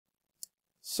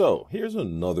So here's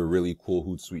another really cool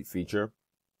Hootsuite feature.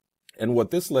 And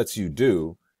what this lets you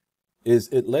do is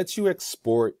it lets you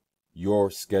export your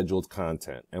scheduled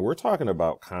content. And we're talking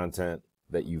about content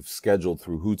that you've scheduled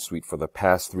through Hootsuite for the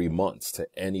past 3 months to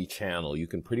any channel. You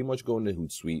can pretty much go into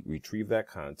Hootsuite, retrieve that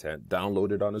content,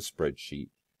 download it on a spreadsheet,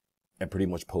 and pretty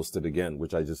much post it again,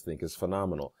 which I just think is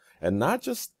phenomenal. And not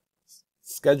just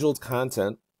scheduled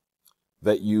content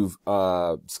that you've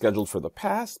scheduled for the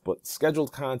past, but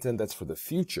scheduled content that's for the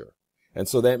future. And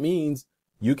so that means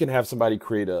you can have somebody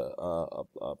create a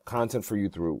content for you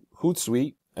through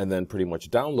Hootsuite and then pretty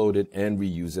much download it and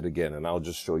reuse it again. And I'll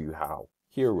just show you how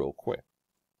here real quick.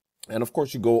 And of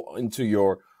course, you go into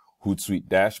your Hootsuite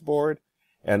dashboard,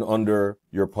 and under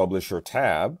your publisher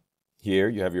tab, here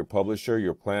you have your publisher,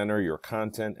 your planner, your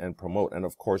content, and promote. And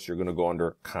of course, you're going to go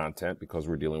under content because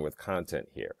we're dealing with content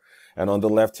here. And on the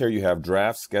left here, you have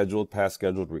draft, scheduled, past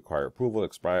scheduled, require approval,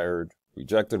 expired,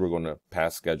 rejected. We're going to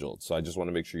past scheduled. So I just want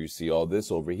to make sure you see all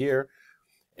this over here.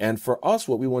 And for us,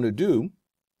 what we want to do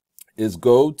is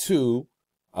go to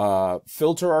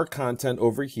filter our content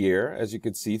over here. As you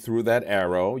can see through that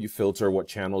arrow, you filter what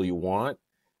channel you want.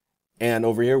 And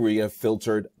over here, we have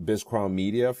filtered BizCrown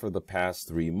Media for the past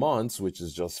 3 months, which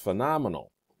is just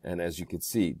phenomenal. And as you can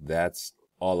see, that's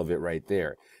all of it right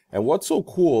there. And what's so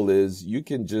cool is you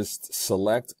can just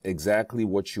select exactly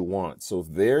what you want. So if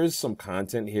there's some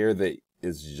content here that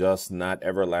is just not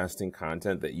everlasting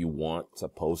content that you want to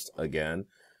post again,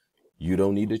 you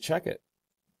don't need to check it.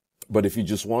 But if you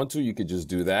just want to, you could just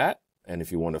do that. And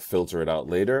if you want to filter it out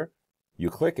later,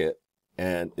 you click it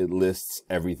and it lists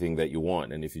everything that you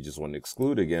want. And if you just want to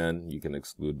exclude again, you can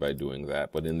exclude by doing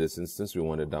that. But in this instance, we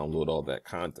want to download all that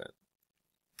content.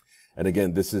 And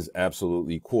again, this is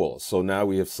absolutely cool. So now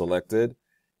we have selected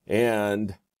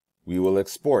and we will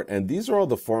export. And these are all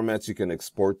the formats you can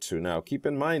export to. Now, keep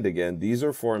in mind, again, these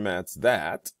are formats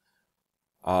that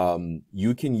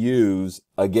you can use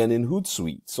again in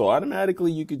Hootsuite. So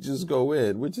automatically you could just go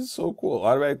in, which is so cool.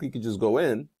 Automatically you could just go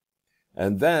in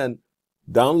and then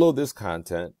download this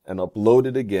content and upload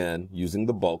it again using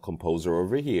the bulk composer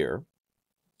over here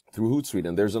through Hootsuite.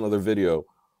 And there's another video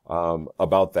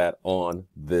about that on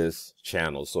this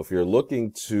channel. So if you're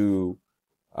looking to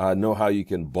know how you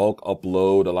can bulk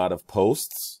upload a lot of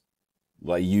posts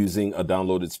by using a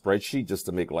downloaded spreadsheet just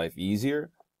to make life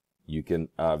easier, you can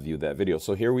view that video.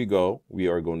 So here we go. We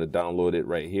are going to download it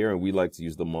right here. And we like to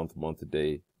use the month,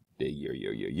 day,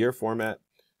 year format.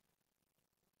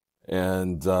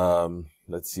 And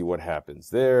let's see what happens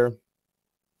there.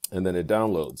 And then it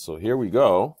downloads. So here we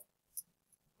go.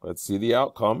 Let's see the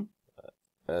outcome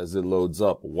as it loads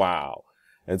up. Wow.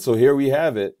 And so here we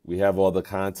have it. We have all the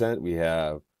content. We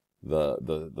have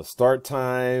the start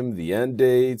time, the end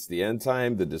dates, the end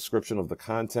time, the description of the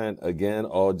content. Again,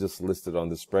 all just listed on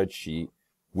the spreadsheet,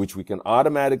 which we can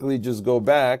automatically just go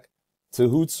back to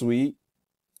Hootsuite,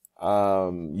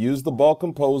 use the bulk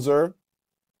composer,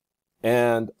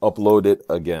 and upload it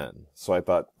again. So I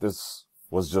thought this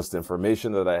was just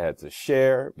information that I had to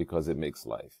share because it makes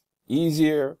life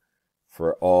easier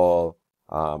for all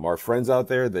our friends out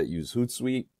there that use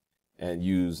Hootsuite and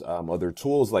use other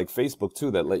tools like Facebook too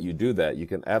that let you do that. You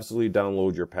can absolutely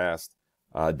download your past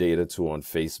data too on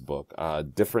Facebook.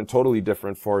 Totally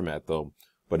different format though.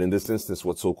 But in this instance,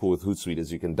 what's so cool with Hootsuite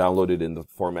is you can download it in the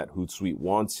format Hootsuite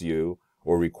wants you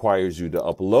or requires you to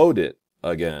upload it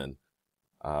again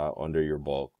under your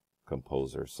bulk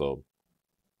composer. So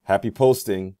happy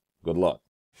posting. Good luck.